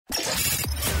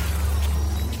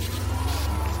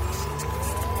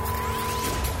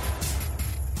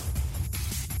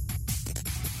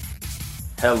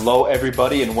Hello,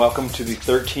 everybody, and welcome to the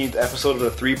 13th episode of the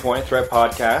 3-Point Threat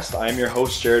Podcast. I'm your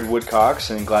host, Jared Woodcocks,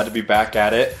 and glad to be back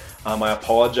at it. I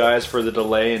apologize for the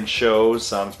delay in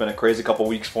shows. It's been a crazy couple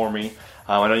weeks for me.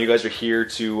 I know you guys are here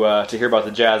to hear about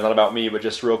the Jazz, not about me, but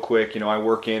just real quick, I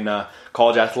work in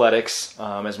college athletics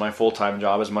as my full-time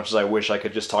job. As much as I wish I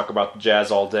could just talk about the Jazz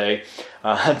all day,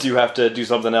 I do have to do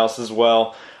something else as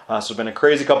well. So it's been a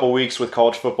crazy couple weeks with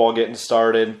college football getting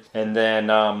started, and then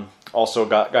also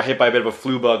got hit by a bit of a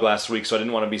flu bug last week, so I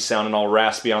didn't want to be sounding all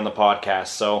raspy on the podcast.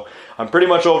 So I'm pretty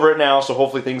much over it now, so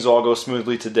hopefully things all go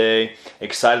smoothly today.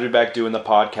 Excited to be back doing the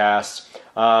podcast.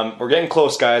 We're getting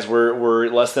close, guys. We're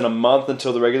less than a month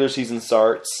until the regular season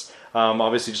starts.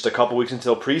 Obviously just a couple weeks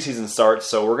until preseason starts,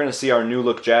 so we're going to see our new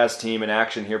look Jazz team in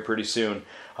action here pretty soon.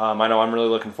 I know I'm really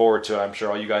looking forward to it. I'm sure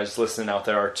all you guys listening out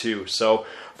there are too. So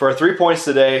for our 3 points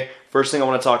today, first thing I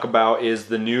want to talk about is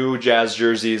the new Jazz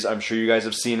jerseys. I'm sure you guys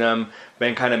have seen them.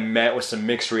 Been kind of met with some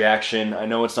mixed reaction. I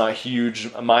know it's not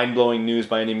huge, mind-blowing news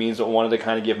by any means, but wanted to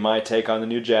kind of give my take on the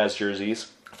new Jazz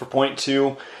jerseys. For point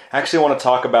two, I actually want to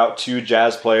talk about two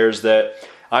Jazz players that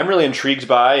I'm really intrigued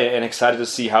by and excited to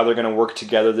see how they're going to work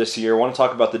together this year. I want to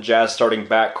talk about the Jazz starting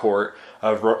backcourt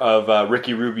of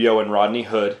Ricky Rubio and Rodney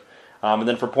Hood. And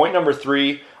then for point number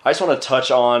three, I just want to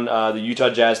touch on the Utah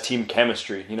Jazz team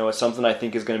chemistry. It's something I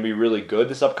think is going to be really good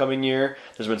this upcoming year.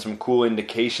 There's been some cool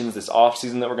indications this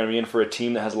offseason that we're going to be in for a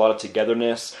team that has a lot of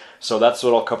togetherness. So that's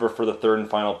what I'll cover for the third and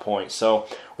final point. So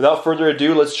without further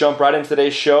ado, let's jump right into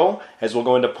today's show as we'll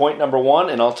go into point number one,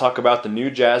 and I'll talk about the new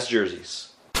Jazz jerseys.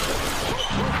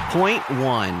 Point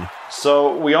one.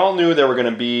 So we all knew there were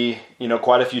going to be,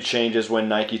 quite a few changes when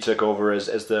Nike took over as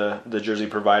the jersey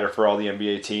provider for all the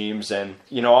NBA teams. And,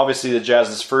 obviously the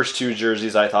Jazz's first two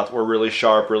jerseys I thought were really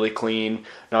sharp, really clean,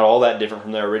 not all that different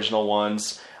from their original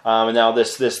ones. And now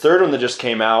this third one that just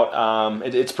came out,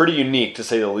 it's pretty unique to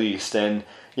say the least. And,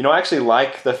 I actually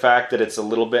like the fact that it's a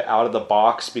little bit out of the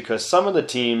box because some of the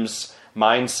teams'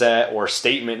 mindset or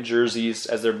statement jerseys,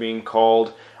 as they're being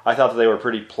called, I thought that they were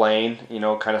pretty plain,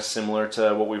 kind of similar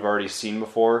to what we've already seen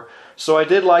before. So I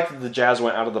did like that the Jazz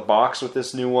went out of the box with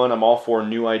this new one. I'm all for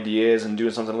new ideas and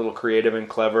doing something a little creative and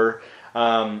clever.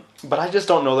 But I just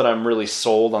don't know that I'm really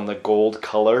sold on the gold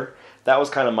color. That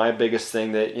was kind of my biggest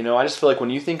thing that, I just feel like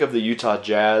when you think of the Utah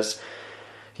Jazz,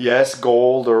 yes,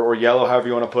 gold or yellow, however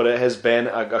you want to put it, has been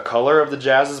a color of the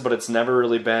Jazz's, but it's never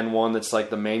really been one that's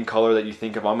like the main color that you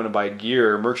think of, I'm going to buy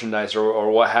gear or merchandise or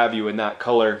what have you in that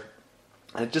color.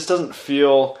 And it just doesn't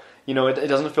feel, it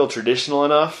doesn't feel traditional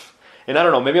enough. And I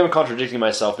don't know, maybe I'm contradicting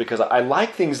myself because I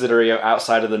like things that are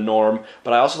outside of the norm,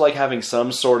 but I also like having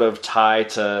some sort of tie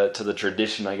to the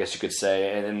tradition, I guess you could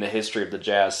say, and in the history of the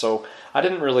Jazz. So I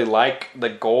didn't really like the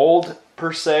gold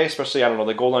per se, especially,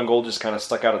 the gold on gold just kind of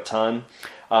stuck out a ton.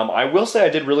 I will say I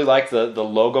did really like the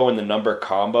logo and the number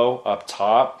combo up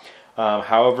top.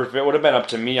 However, if it would have been up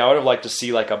to me, I would have liked to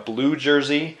see like a blue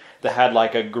jersey that had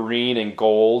like a green and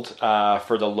gold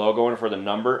for the logo and for the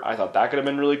number. I thought that could have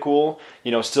been really cool.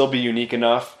 Still be unique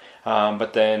enough,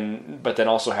 but then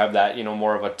also have that,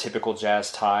 more of a typical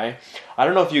Jazz tie. I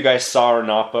don't know if you guys saw or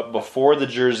not, but before the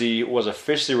jersey was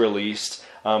officially released,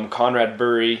 Conrad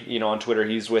Burry, on Twitter,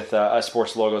 he's with Us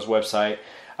Sports Logos website.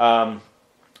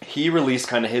 He released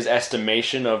kind of his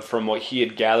estimation from what he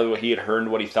had gathered, what he had heard,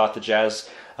 what he thought the Jazz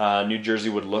New Jersey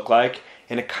would look like.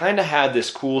 And it kind of had this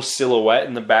cool silhouette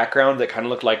in the background that kind of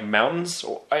looked like mountains.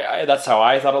 That's how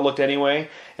I thought it looked anyway.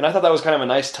 And I thought that was kind of a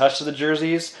nice touch to the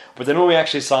jerseys. But then when we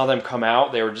actually saw them come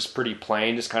out, they were just pretty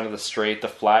plain, just kind of the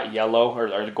flat yellow,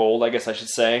 or gold, I guess I should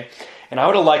say. And I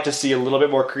would have liked to see a little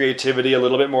bit more creativity, a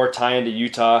little bit more tie into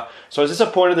Utah. So I was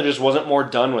disappointed there just wasn't more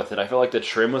done with it. I felt like the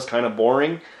trim was kind of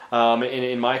boring,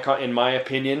 in my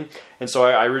opinion. And so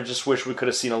I just wish we could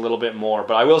have seen a little bit more.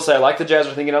 But I will say I like the Jazz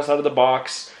are thinking outside of the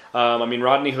box.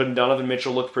 Rodney Hood and Donovan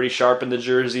Mitchell looked pretty sharp in the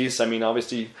jerseys.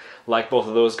 Obviously, like both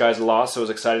of those guys a lot, so I was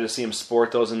excited to see him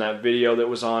sport those in that video that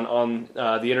was on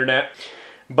the internet.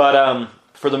 But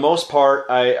for the most part,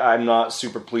 I'm not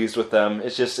super pleased with them.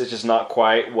 It's just not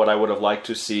quite what I would have liked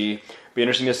to see. Be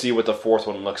interesting to see what the fourth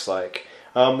one looks like.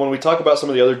 When we talk about some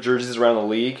of the other jerseys around the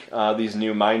league, these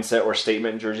new mindset or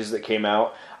statement jerseys that came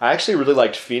out, I actually really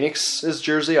liked Phoenix's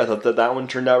jersey. I thought that one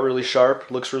turned out really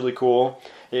sharp. Looks really cool.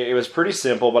 It was pretty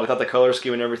simple, but I thought the color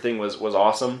scheme and everything was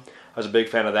awesome. I was a big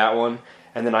fan of that one.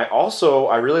 And then I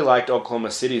really liked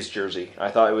Oklahoma City's jersey.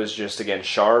 I thought it was just, again,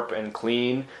 sharp and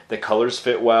clean. The colors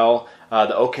fit well.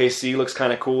 The OKC looks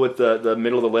kind of cool with the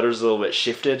middle of the letters a little bit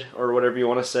shifted, or whatever you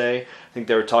want to say. I think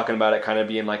they were talking about it kind of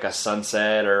being like a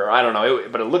sunset, or I don't know,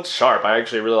 but it looked sharp. I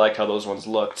actually really liked how those ones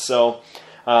looked. So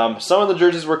some of the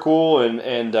jerseys were cool,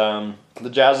 and the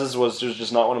Jazz's was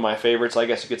just not one of my favorites, I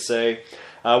guess you could say.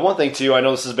 One thing, too, I know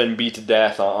this has been beat to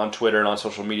death on Twitter and on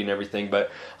social media and everything,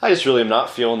 but I just really am not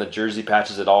feeling the jersey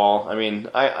patches at all. I mean,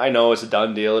 I know it's a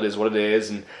done deal. It is what it is,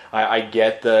 and I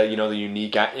get the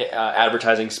unique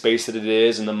advertising space that it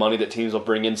is and the money that teams will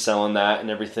bring in selling that and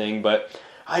everything, but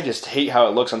I just hate how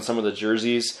it looks on some of the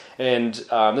jerseys, and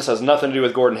this has nothing to do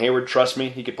with Gordon Hayward. Trust me,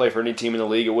 he could play for any team in the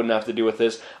league. It wouldn't have to do with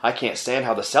this. I can't stand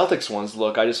how the Celtics ones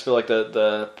look. I just feel like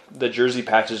the jersey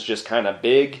patch is just kind of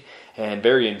big and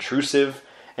very intrusive.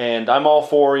 And I'm all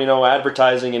for,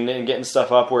 advertising and getting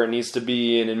stuff up where it needs to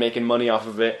be and making money off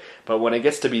of it. But when it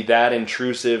gets to be that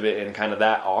intrusive and kind of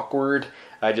that awkward,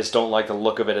 I just don't like the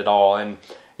look of it at all. And,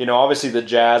 obviously the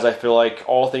Jazz, I feel like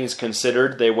all things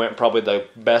considered, they went probably the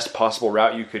best possible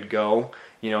route you could go,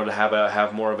 to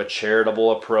have more of a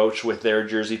charitable approach with their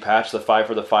jersey patch, the Five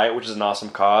for the Fight, which is an awesome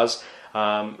cause.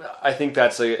 I think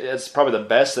it's probably the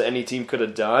best that any team could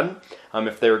have done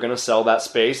if they were going to sell that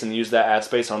space and use that ad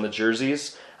space on the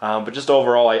jerseys. But just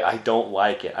overall, I don't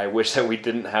like it. I wish that we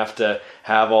didn't have to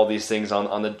have all these things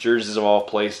on the jerseys of all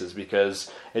places,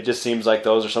 because it just seems like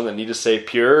those are something that need to stay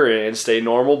pure and stay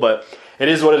normal. But it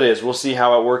is what it is. We'll see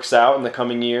how it works out in the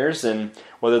coming years, and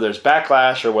whether there's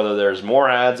backlash or whether there's more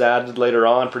ads added later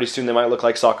on. Pretty soon they might look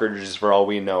like soccer jerseys for all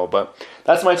we know. But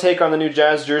that's my take on the new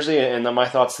Jazz jersey and my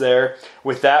thoughts there.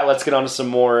 With that, let's get on to some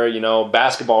more,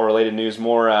 basketball-related news,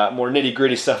 more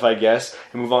nitty-gritty stuff, I guess,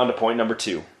 and move on to point number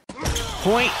 2.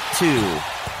 Point 2.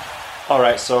 All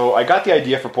right, so I got the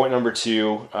idea for point number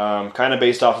 2 kind of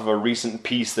based off of a recent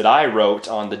piece that I wrote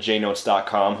on the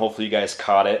jnotes.com. Hopefully you guys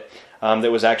caught it.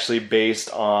 That was actually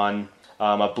based on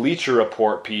a Bleacher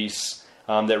Report piece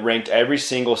that ranked every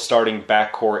single starting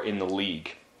backcourt in the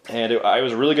league. And it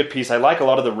was a really good piece. I like a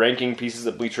lot of the ranking pieces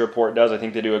that Bleacher Report does. I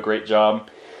think they do a great job.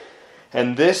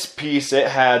 And this piece, it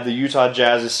had the Utah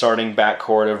Jazz's starting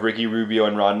backcourt of Ricky Rubio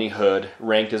and Rodney Hood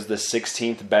ranked as the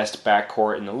 16th best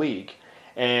backcourt in the league.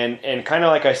 And kind of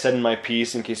like I said in my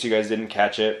piece, in case you guys didn't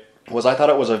catch it, was I thought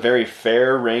it was a very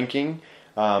fair ranking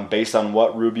based on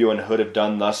what Rubio and Hood have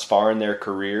done thus far in their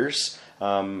careers.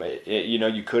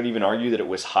 You couldn't even argue that it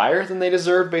was higher than they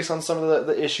deserved based on some of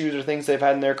the issues or things they've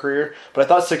had in their career. But I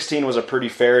thought 16 was a pretty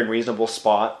fair and reasonable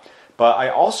spot. But I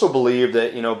also believe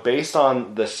that, based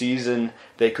on the season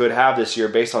they could have this year,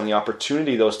 based on the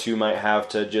opportunity those two might have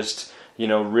to just,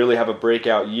 really have a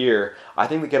breakout year, I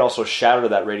think they could also shatter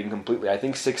that rating completely. I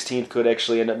think 16th could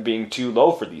actually end up being too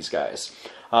low for these guys.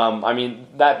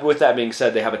 With that being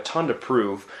said, they have a ton to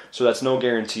prove, so that's no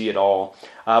guarantee at all.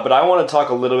 But I want to talk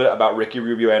a little bit about Ricky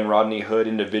Rubio and Rodney Hood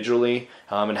individually,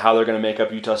 and how they're going to make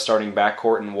up Utah's starting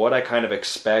backcourt, and what I kind of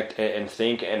expect and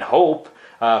think and hope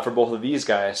for both of these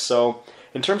guys. So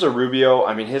in terms of Rubio,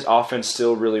 his offense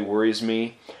still really worries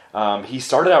me. He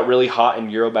started out really hot in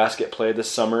Eurobasket play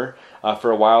this summer.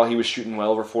 For a while, he was shooting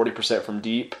well over 40% from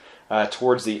deep.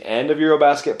 Towards the end of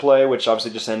Eurobasket play, which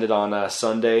obviously just ended on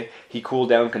Sunday, he cooled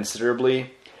down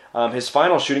considerably. His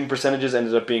final shooting percentages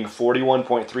ended up being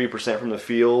 41.3% from the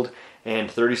field and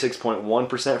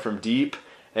 36.1% from deep.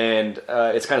 And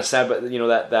it's kind of sad, but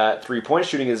that three-point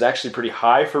shooting is actually pretty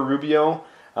high for Rubio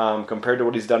compared to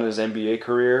what he's done in his NBA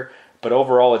career. But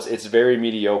overall, it's very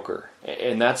mediocre,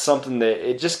 and that's something that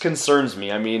it just concerns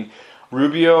me.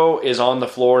 Rubio is on the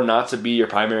floor not to be your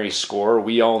primary scorer.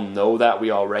 We all know that. We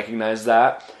all recognize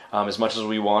that. As much as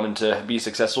we want him to be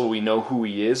successful, we know who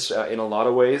he is in a lot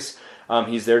of ways.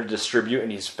 He's there to distribute,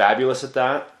 and he's fabulous at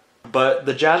that. But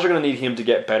the Jazz are going to need him to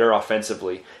get better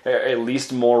offensively, at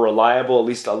least more reliable, at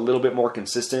least a little bit more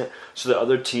consistent, so that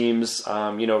other teams,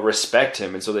 respect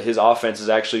him, and so that his offense is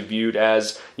actually viewed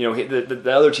as,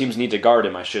 the other teams need to guard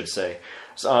him, I should say.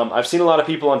 So, I've seen a lot of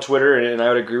people on Twitter, and I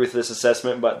would agree with this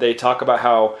assessment, but they talk about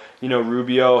how,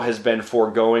 Rubio has been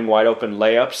foregoing wide open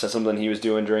layups. That's something he was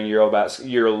doing during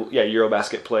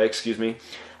Eurobasket play,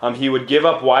 He would give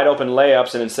up wide open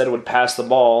layups and instead would pass the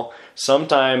ball.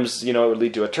 Sometimes, it would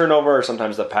lead to a turnover, or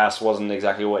sometimes the pass wasn't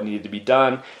exactly what needed to be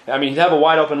done. He'd have a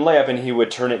wide open layup and he would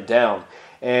turn it down.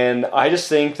 And I just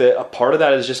think that a part of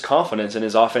that is just confidence in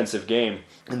his offensive game.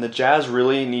 And the Jazz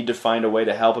really need to find a way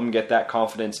to help him get that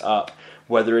confidence up.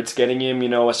 whether it's getting him,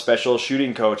 a special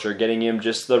shooting coach or getting him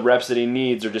just the reps that he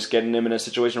needs or just getting him in a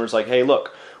situation where it's like, hey,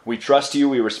 look, we trust you,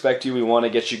 we respect you, we want to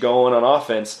get you going on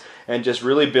offense, and just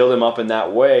really build him up in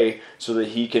that way so that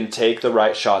he can take the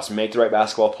right shots, make the right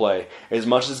basketball play. As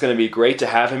much as it's going to be great to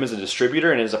have him as a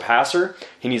distributor and as a passer,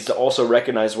 he needs to also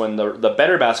recognize when the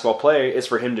better basketball play is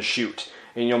for him to shoot.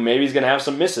 And maybe he's going to have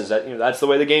some misses. That's the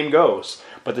way the game goes.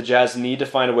 But the Jazz need to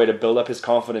find a way to build up his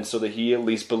confidence so that he at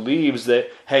least believes that,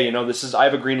 hey, I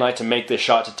have a green light to make this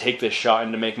shot, to take this shot,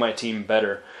 and to make my team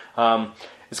better.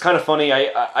 It's kind of funny.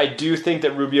 I do think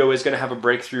that Rubio is going to have a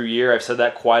breakthrough year. I've said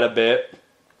that quite a bit.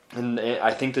 And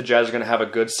I think the Jazz are going to have a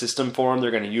good system for him.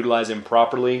 They're going to utilize him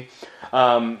properly.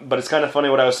 But it's kind of funny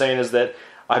what I was saying is that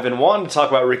I've been wanting to talk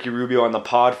about Ricky Rubio on the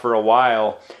pod for a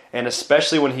while, and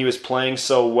especially when he was playing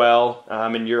so well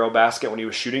in Eurobasket, when he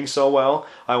was shooting so well,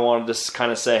 I wanted to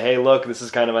kind of say, hey, look, this is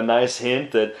kind of a nice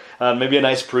hint that maybe a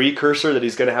nice precursor that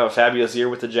he's going to have a fabulous year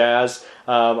with the Jazz.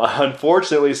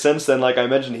 Unfortunately, since then, like I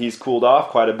mentioned, he's cooled off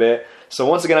quite a bit. So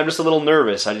once again, I'm just a little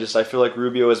nervous. I feel like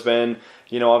Rubio has been,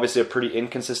 obviously a pretty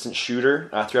inconsistent shooter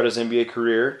throughout his NBA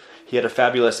career. He had a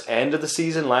fabulous end of the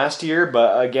season last year,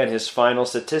 but again, his final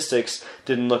statistics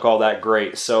didn't look all that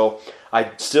great. So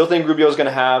I still think Rubio is going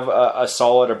to have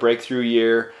a breakthrough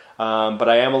year, but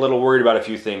I am a little worried about a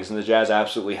few things, and the Jazz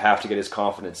absolutely have to get his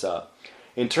confidence up.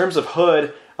 In terms of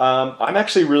Hood, I'm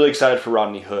actually really excited for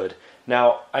Rodney Hood.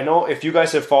 Now, I know if you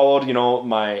guys have followed,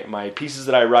 my pieces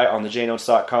that I write on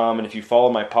thejnotes.com, and if you follow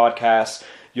my podcast,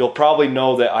 you'll probably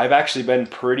know that I've actually been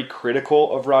pretty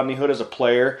critical of Rodney Hood as a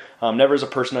player. Never as a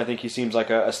person, I think he seems like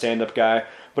a stand-up guy.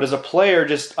 But as a player,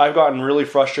 I've gotten really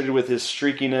frustrated with his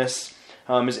streakiness.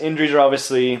 His injuries are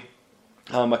obviously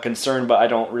a concern, but I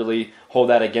don't really hold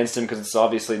that against him because it's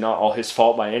obviously not all his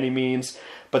fault by any means.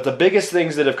 But the biggest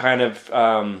things that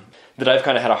have that I've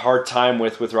kind of had a hard time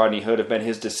with Rodney Hood have been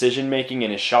his decision-making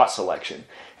and his shot selection.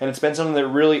 And it's been something that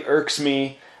really irks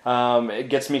me. It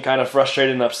gets me kind of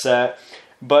frustrated and upset.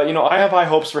 But, I have high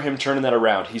hopes for him turning that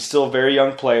around. He's still a very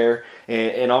young player,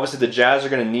 and obviously the Jazz are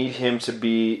going to need him to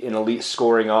be an elite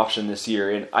scoring option this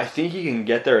year. And I think he can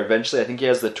get there eventually. I think he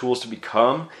has the tools to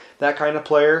become that kind of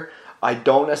player. I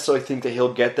don't necessarily think that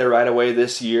he'll get there right away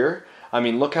this year. I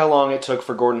mean, look how long it took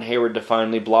for Gordon Hayward to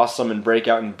finally blossom and break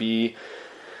out and be,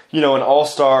 an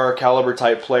all-star caliber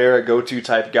type player, a go-to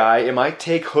type guy. It might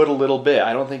take Hood a little bit.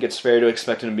 I don't think it's fair to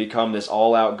expect him to become this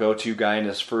all-out go-to guy in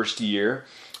his first year.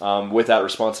 With that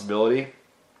responsibility.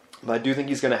 But I do think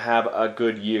he's going to have a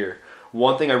good year.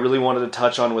 One thing I really wanted to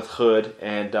touch on with Hood,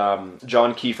 and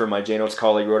John Kiefer, my J-Notes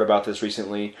colleague, wrote about this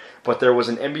recently, but there was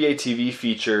an NBA TV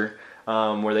feature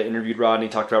where they interviewed Rodney,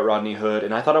 talked about Rodney Hood,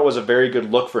 and I thought it was a very good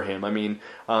look for him. I mean,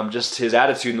 just his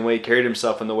attitude and the way he carried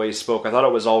himself and the way he spoke, I thought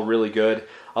it was all really good.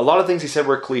 A lot of things he said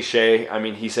were cliche. I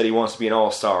mean, he said he wants to be an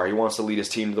all-star. He wants to lead his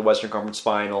team to the Western Conference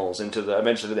Finals and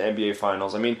eventually to the NBA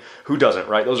Finals. I mean, who doesn't,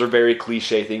 right? Those are very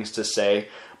cliche things to say.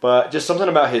 But just something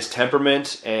about his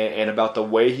temperament and about the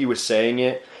way he was saying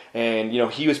it. And,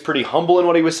 he was pretty humble in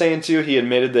what he was saying, too. He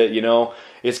admitted that,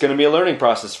 it's going to be a learning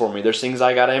process for me. There's things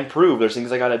I got to improve. There's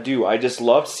things I got to do. I just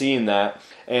loved seeing that.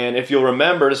 And if you'll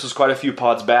remember, this was quite a few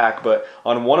pods back, but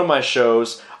on one of my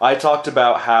shows, I talked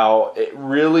about how it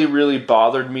really, really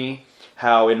bothered me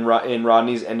how in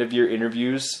Rodney's end-of-year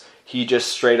interviews, he just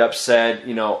straight up said,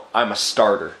 I'm a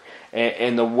starter.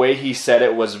 And the way he said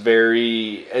it was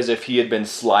very as if he had been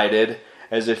slighted,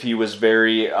 as if he was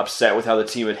very upset with how the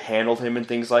team had handled him and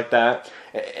things like that.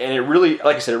 And it really,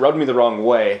 like I said, it rubbed me the wrong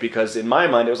way because in my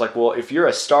mind it was like, well, if you're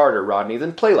a starter, Rodney,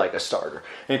 then play like a starter.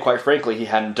 And quite frankly, he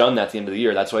hadn't done that at the end of the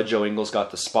year. That's why Joe Ingles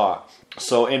got the spot.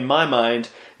 So in my mind,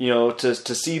 to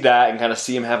see that and kind of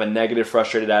see him have a negative,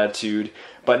 frustrated attitude,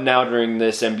 but now during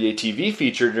this NBA TV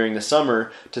feature during the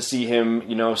summer, to see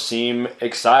him, seem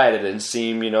excited and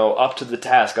seem, up to the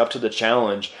task, up to the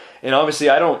challenge. And obviously,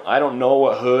 I don't know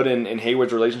what Hood and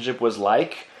Hayward's relationship was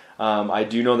like. I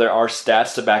do know there are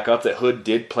stats to back up that Hood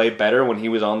did play better when he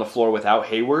was on the floor without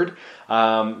Hayward.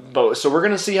 So we're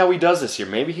going to see how he does this year.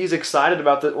 Maybe he's excited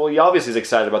about this. Well, he obviously is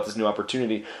excited about this new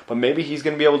opportunity, but maybe he's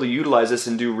going to be able to utilize this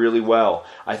and do really well.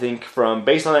 I think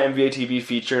based on that NBA TV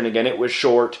feature, and again, it was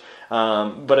short,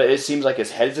 but it seems like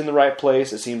his head's in the right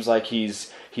place. It seems like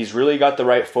he's really got the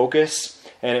right focus.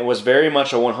 And it was very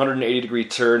much a 180-degree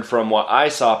turn from what I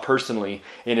saw personally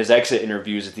in his exit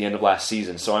interviews at the end of last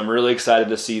season. So I'm really excited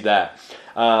to see that.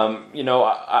 I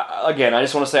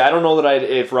just want to say I don't know that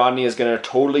if Rodney is going to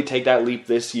totally take that leap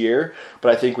this year,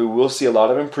 but I think we will see a lot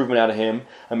of improvement out of him.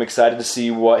 I'm excited to see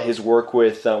what his work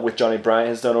with Johnny Bryant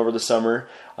has done over the summer.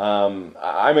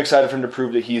 I'm excited for him to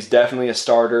prove that he's definitely a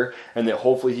starter and that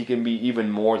hopefully he can be even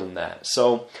more than that.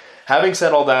 So having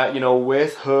said all that,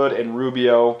 with Hood and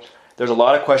Rubio, there's a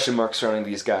lot of question marks surrounding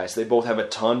these guys. They both have a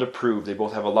ton to prove. They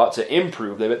both have a lot to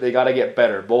improve. They got to get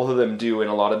better. Both of them do in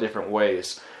a lot of different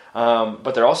ways.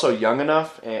 But they're also young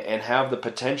enough and have the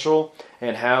potential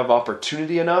and have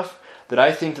opportunity enough that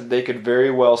I think that they could very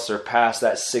well surpass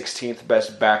that 16th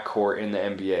best backcourt in the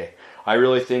NBA. I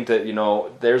really think that,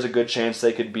 there's a good chance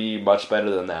they could be much better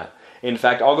than that. In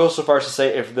fact, I'll go so far as to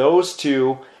say if those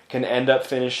two can end up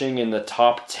finishing in the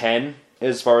top 10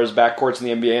 as far as backcourts in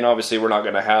the NBA, and obviously we're not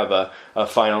going to have a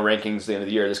final rankings at the end of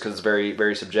the year, just because it's very,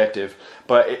 very subjective.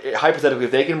 But hypothetically,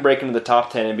 if they can break into the top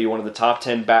 10 and be one of the top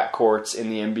 10 backcourts in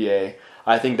the NBA,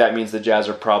 I think that means the Jazz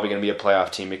are probably going to be a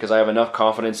playoff team, because I have enough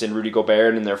confidence in Rudy Gobert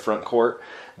and in their front court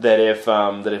that if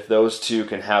those two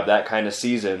can have that kind of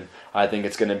season, I think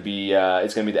it's going to be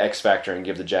the X factor and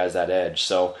give the Jazz that edge.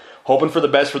 So hoping for the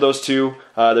best for those two.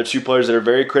 They're two players that are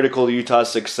very critical to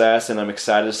Utah's success, and I'm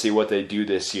excited to see what they do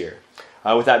this year.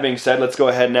 With that being said, let's go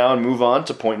ahead now and move on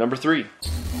to point number 3.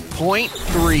 Point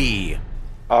 3.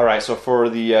 All right, so for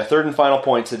the third and final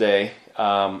point today,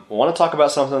 I want to talk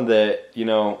about something that,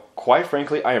 quite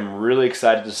frankly, I am really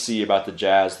excited to see about the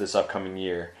Jazz this upcoming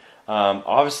year.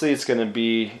 Obviously, it's going to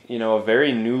be, a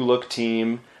very new-look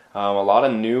team, a lot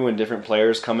of new and different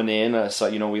players coming in.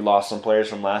 So, we lost some players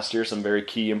from last year, some very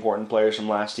key, important players from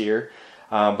last year.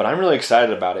 But I'm really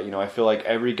excited about it. I feel like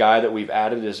every guy that we've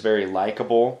added is very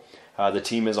likable. The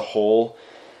team as a whole,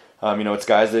 it's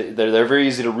guys that they're very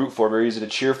easy to root for, very easy to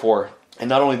cheer for. And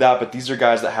not only that, but these are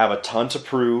guys that have a ton to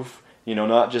prove,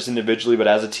 not just individually, but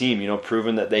as a team,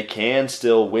 proving that they can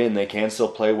still win, they can still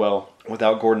play well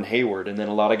without Gordon Hayward. And then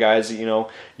a lot of guys, you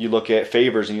look at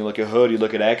Favors and you look at Hood, you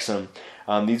look at Exum.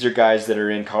 These are guys that are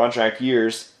in contract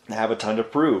years that have a ton to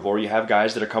prove. Or you have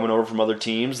guys that are coming over from other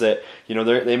teams that,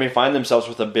 they may find themselves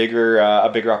with a bigger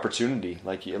opportunity,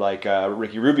 like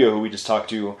Ricky Rubio, who we just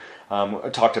talked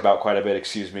about quite a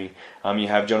bit, You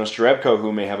have Jonas Jerebko,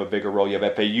 who may have a bigger role. You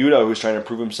have Ekpe Udoh, who's trying to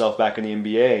prove himself back in the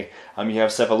NBA. You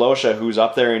have Sefolosha, who's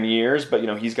up there in years, but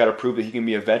he's got to prove that he can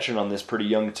be a veteran on this pretty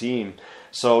young team.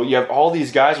 So you have all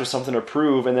these guys with something to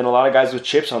prove, and then a lot of guys with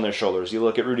chips on their shoulders. You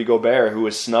look at Rudy Gobert, who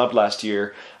was snubbed last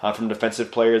year from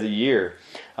Defensive Player of the Year.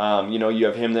 You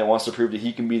have him that wants to prove that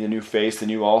he can be the new face, the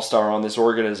new all-star on this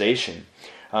organization.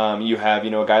 You have,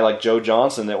 a guy like Joe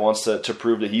Johnson that wants to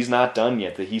prove that he's not done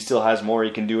yet, that he still has more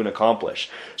he can do and accomplish.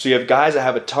 So you have guys that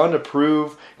have a ton to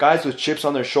prove, guys with chips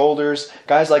on their shoulders,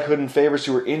 guys like Hood and Favors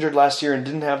who were injured last year and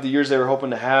didn't have the years they were hoping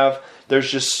to have. There's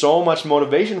just so much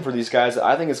motivation for these guys that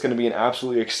I think it's going to be an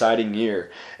absolutely exciting year.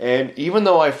 And even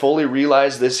though I fully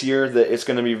realize this year that it's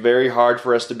going to be very hard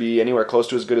for us to be anywhere close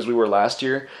to as good as we were last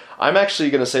year, I'm actually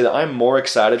going to say that I'm more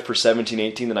excited for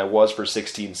 17-18 than I was for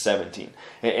 16-17.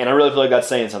 And I really feel like that's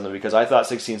saying something, because I thought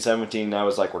 16-17, I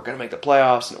was like, we're going to make the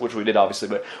playoffs, which we did obviously,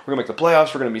 but we're going to make the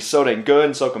playoffs, we're going to be so dang good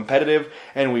and so competitive,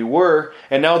 and we were.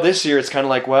 And now this year it's kind of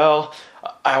like, well,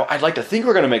 I'd like to think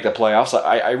we're going to make the playoffs.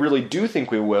 I really do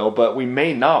think we will, but we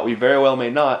may not. We very well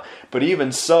may not. But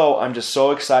even so, I'm just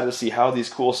so excited to see how these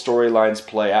cool storylines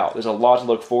play out. There's a lot to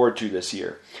look forward to this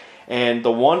year. And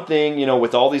the one thing,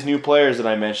 with all these new players that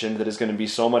I mentioned that is going to be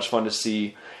so much fun to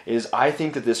see is I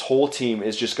think that this whole team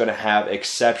is just going to have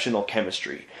exceptional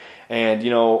chemistry. And,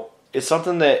 it's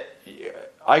something that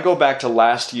I go back to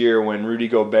last year when Rudy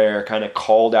Gobert kind of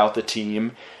called out the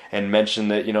team and mentioned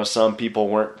that, some people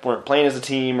weren't playing as a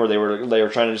team, or they were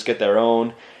trying to just get their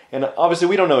own. And obviously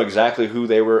we don't know exactly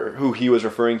who he was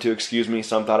referring to,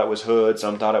 Some thought it was Hood,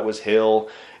 some thought it was Hill.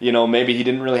 Maybe he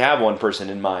didn't really have one person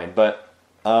in mind, but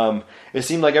it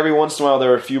seemed like every once in a while there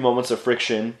were a few moments of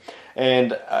friction.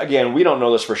 And again, we don't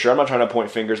know this for sure. I'm not trying to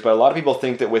point fingers, but a lot of people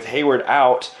think that with Hayward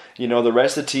out, the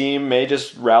rest of the team may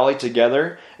just rally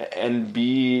together and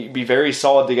be very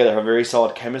solid together, have a very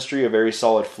solid chemistry, a very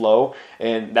solid flow,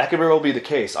 and that could very well be the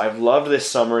case. I've loved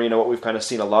this summer, what we've kind of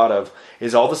seen a lot of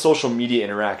is all the social media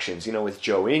interactions, with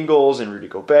Joe Ingles and Rudy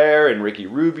Gobert and Ricky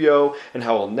Rubio and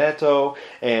Raul Neto,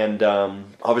 and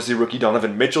obviously rookie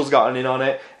Donovan Mitchell's gotten in on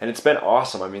it, and it's been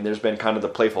awesome. I mean, there's been kind of the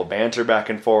playful banter back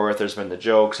and forth, there's been the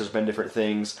jokes, there's been different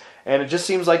things, and it just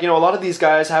seems like, a lot of these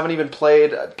guys haven't even played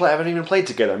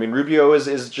together. I mean, Rubio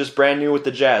is just brand new with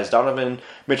the Jazz. Donovan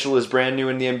Mitchell is brand new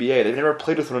in the NBA. They've never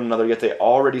played with one another, yet they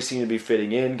already seem to be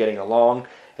fitting in, getting along,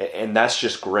 and that's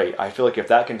just great. I feel like if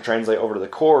that can translate over to the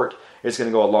court, it's going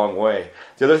to go a long way.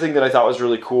 The other thing that I thought was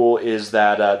really cool is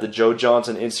that the Joe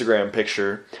Johnson Instagram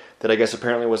picture that I guess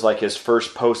apparently was like his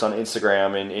first post on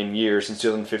Instagram in years, since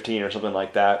 2015 or something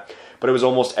like that. But it was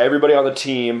almost everybody on the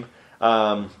team,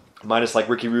 minus like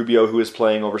Ricky Rubio, who was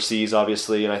playing overseas,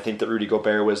 obviously, and I think that Rudy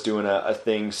Gobert was doing a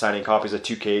thing, signing copies of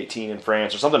 2K18 in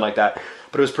France or something like that.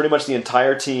 But it was pretty much the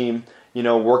entire team,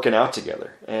 working out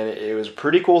together. And it was a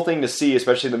pretty cool thing to see,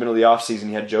 especially in the middle of the offseason.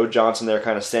 You had Joe Johnson there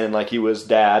kind of standing like he was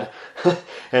dad.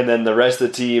 And then the rest of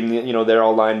the team, they're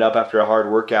all lined up after a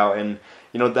hard workout. And,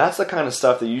 that's the kind of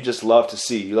stuff that you just love to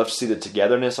see. You love to see the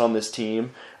togetherness on this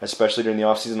team, especially during the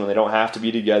offseason when they don't have to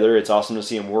be together. It's awesome to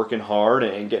see them working hard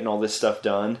and getting all this stuff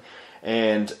done.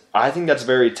 And I think that's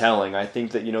very telling. I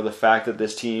think that, the fact that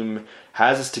this team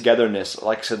has this togetherness,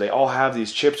 like I said, they all have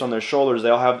these chips on their shoulders. They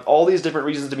all have all these different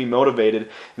reasons to be motivated.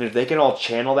 And if they can all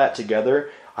channel that together,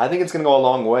 I think it's going to go a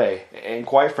long way. And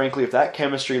quite frankly, if that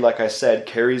chemistry, like I said,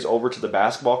 carries over to the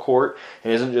basketball court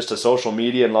and isn't just a social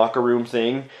media and locker room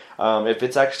thing, if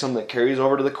it's actually something that carries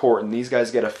over to the court and these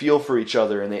guys get a feel for each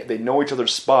other and they know each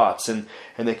other's spots and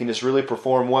they can just really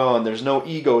perform well and there's no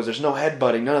egos, there's no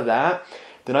headbutting, none of that,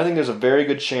 then I think there's a very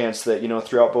good chance that,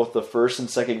 throughout both the first and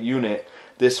second unit,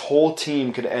 this whole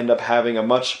team could end up having a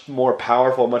much more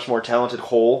powerful, much more talented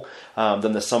whole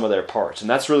than the sum of their parts. And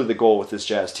that's really the goal with this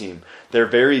Jazz team. They're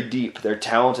very deep. They're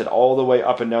talented all the way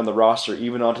up and down the roster,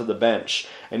 even onto the bench.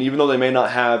 And even though they may not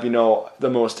have, the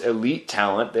most elite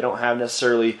talent, they don't have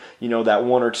necessarily,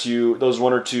 that those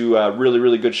one or two really,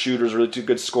 really good shooters, really two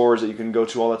good scorers that you can go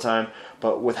to all the time.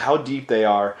 But with how deep they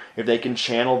are, if they can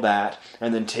channel that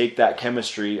and then take that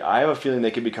chemistry, I have a feeling they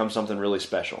could become something really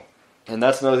special. And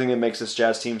that's another thing that makes this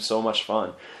Jazz team so much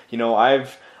fun.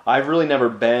 I've really never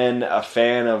been a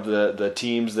fan of the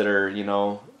teams that are,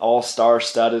 all star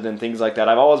studded and things like that.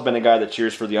 I've always been a guy that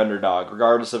cheers for the underdog,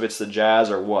 regardless if it's the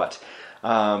Jazz or what.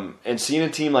 And seeing a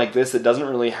team like this that doesn't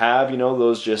really have,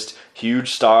 those just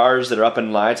huge stars that are up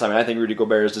in lights. I mean, I think Rudy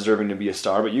Gobert is deserving to be a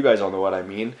star, but you guys all know what I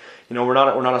mean. We're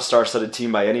not a star-studded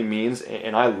team by any means,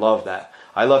 and I love that.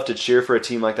 I love to cheer for a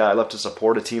team like that. I love to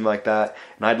support a team like that.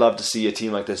 And I'd love to see a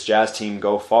team like this Jazz team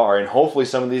go far. And hopefully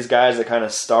some of these guys that kind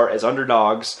of start as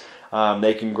underdogs,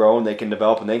 they can grow and they can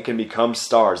develop and they can become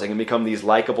stars. They can become these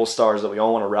likable stars that we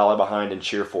all want to rally behind and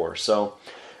cheer for. So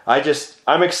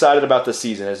I'm excited about the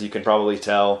season, as you can probably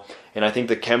tell. And I think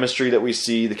the chemistry that we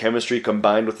see, the chemistry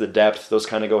combined with the depth, those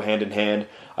kind of go hand in hand.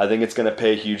 I think it's going to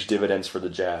pay huge dividends for the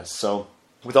Jazz. So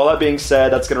with all that being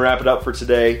said, that's going to wrap it up for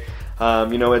today.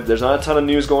 There's not a ton of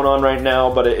news going on right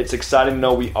now, but it's exciting to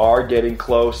know we are getting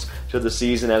close to the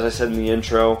season. As I said in the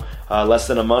intro, less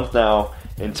than a month now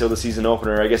until the season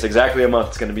opener. I guess exactly a month.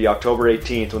 It's going to be October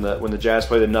 18th when the Jazz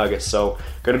play the Nuggets. So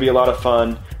going to be a lot of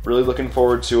fun. Really looking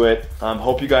forward to it.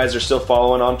 Hope you guys are still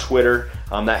following on Twitter.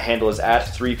 That handle is at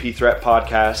 3P Threat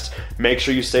Podcast. Make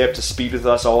sure you stay up to speed with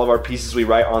us. All of our pieces we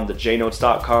write on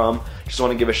thejnotes.com. Just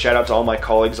want to give a shout out to all my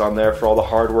colleagues on there for all the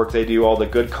hard work they do, all the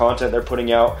good content they're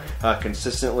putting out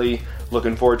consistently.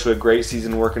 Looking forward to a great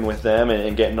season working with them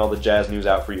and getting all the Jazz news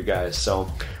out for you guys. So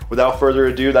without further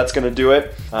ado, that's going to do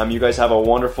it. You guys have a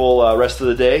wonderful rest of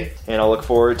the day, and I'll look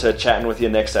forward to chatting with you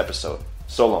next episode.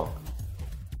 So long.